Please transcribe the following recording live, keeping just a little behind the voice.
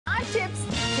5 tips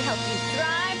to help you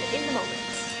thrive in the moment.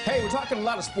 Hey, we're talking a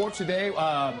lot of sports today.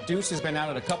 Deuce has been out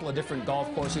at a couple of different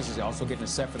golf courses. He's also getting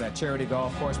us set for that charity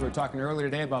golf course. We were talking earlier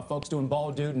today about folks doing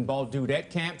Ball Dude and Ball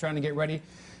Dudette camp, trying to get ready.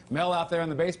 Mel out there on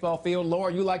the baseball field.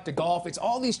 Laura, you like to golf. It's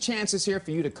all these chances here for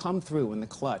you to come through in the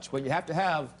clutch. But you have to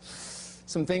have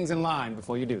some things in line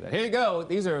before you do that. Here you go.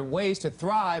 These are ways to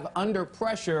thrive under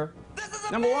pressure.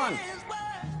 Number 1,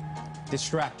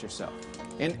 distract yourself.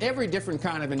 In every different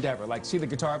kind of endeavor, like see the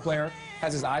guitar player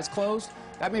has his eyes closed?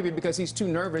 That may be because he's too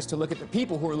nervous to look at the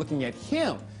people who are looking at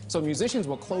him. So musicians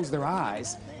will close their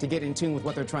eyes to get in tune with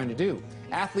what they're trying to do.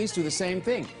 Athletes do the same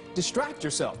thing. Distract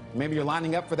yourself. Maybe you're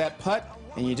lining up for that putt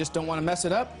and you just don't want to mess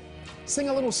it up. Sing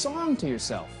a little song to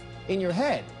yourself in your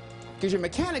head because your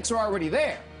mechanics are already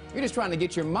there. You're just trying to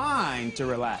get your mind to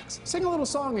relax. Sing a little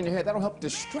song in your head. That'll help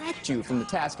distract you from the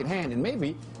task at hand, and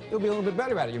maybe you'll be a little bit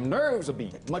better at it. Your nerves will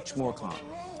be much more calm.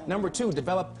 Number 2,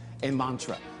 develop a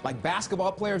mantra. Like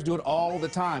basketball players do it all the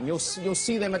time. You'll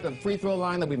see them at the free throw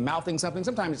line. They'll be mouthing something.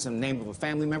 Sometimes it's the name of a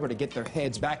family member to get their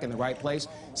heads back in the right place.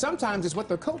 Sometimes it's what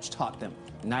their coach taught them.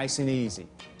 Nice and easy,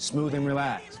 smooth and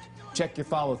relaxed. Check your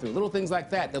follow-through. Little things like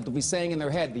that they'll be saying in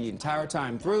their head the entire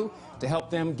time through to help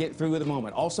them get through the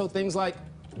moment. Also things like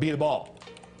be the ball,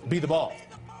 be the ball,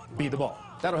 be the ball.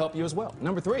 That'll help you as well.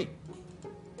 Number 3,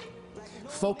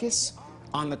 focus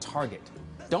on the target.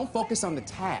 Don't focus on the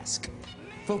task.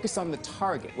 Focus on the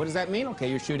target. What does that mean? Okay,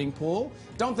 you're shooting pool.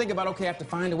 Don't think about, okay, I have to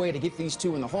find a way to get these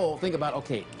 2 in the hole. Think about,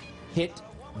 okay, hit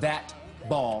that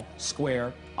ball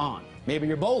square on. Maybe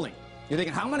you're bowling. You're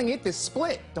thinking, how am I going to get this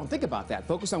split? Don't think about that.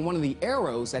 Focus on one of the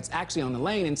arrows that's actually on the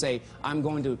lane and say, I'm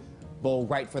going to bowl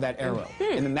right for that arrow.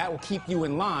 And then that will keep you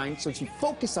in line so that you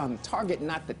focus on the target,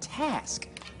 not the task.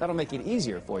 That'll make it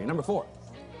easier for you. Number 4,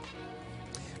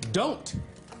 don't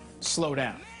slow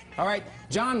down. All right,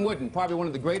 John Wooden, probably one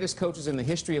of the greatest coaches in the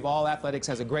history of all athletics,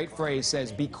 has a great phrase,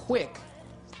 says, be quick,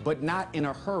 but not in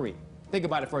a hurry. Think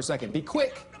about it for a second. Be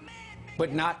quick,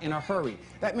 but not in a hurry.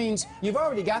 That means you've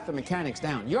already got the mechanics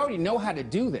down. You already know how to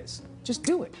do this. Just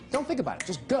do it. Don't think about it.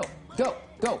 Just go, go,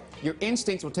 go. Your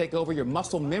instincts will take over. Your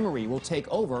muscle memory will take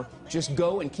over. Just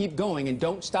go and keep going, and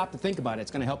don't stop to think about it.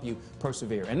 It's going to help you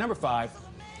persevere. And number 5,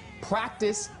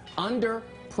 practice under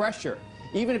pressure.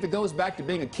 Even if it goes back to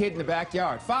being a kid in the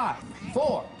backyard. 5,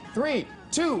 4, 3,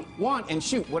 2, 1, and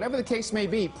shoot. Whatever the case may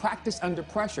be, practice under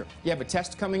pressure. You have a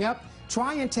test coming up?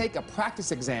 Try and take a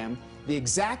practice exam, the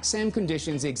exact same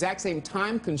conditions, the exact same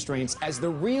time constraints as the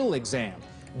real exam.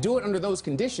 Do it under those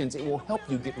conditions. It will help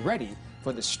you get ready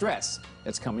for the stress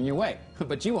that's coming your way.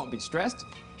 But you won't be stressed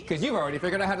because you've already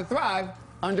figured out how to thrive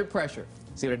under pressure.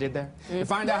 See what I did there? To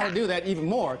find out how to do that even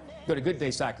more, go to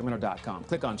GoodDaySacramento.com.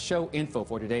 Click on Show Info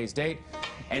for today's date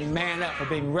and man up for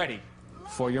being ready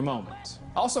for your moment.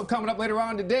 Also coming up later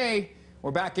on today,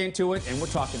 we're back into it and we're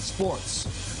talking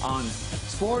sports. On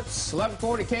Sports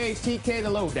 1140 KHTK, The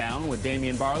Lowdown with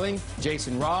Damian Barling,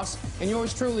 Jason Ross, and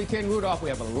yours truly, Ken Rudolph. We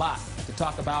have a lot to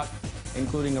talk about,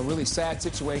 including a really sad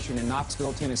situation in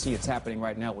Knoxville, Tennessee. It's happening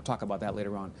right now. We'll talk about that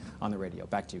later on the radio.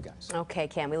 Back to you guys. Okay,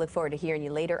 Ken, we look forward to hearing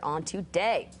you later on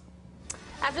today.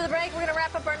 After the break, we're going to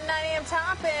wrap up our 9 a.m.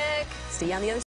 topic. See you on the other side.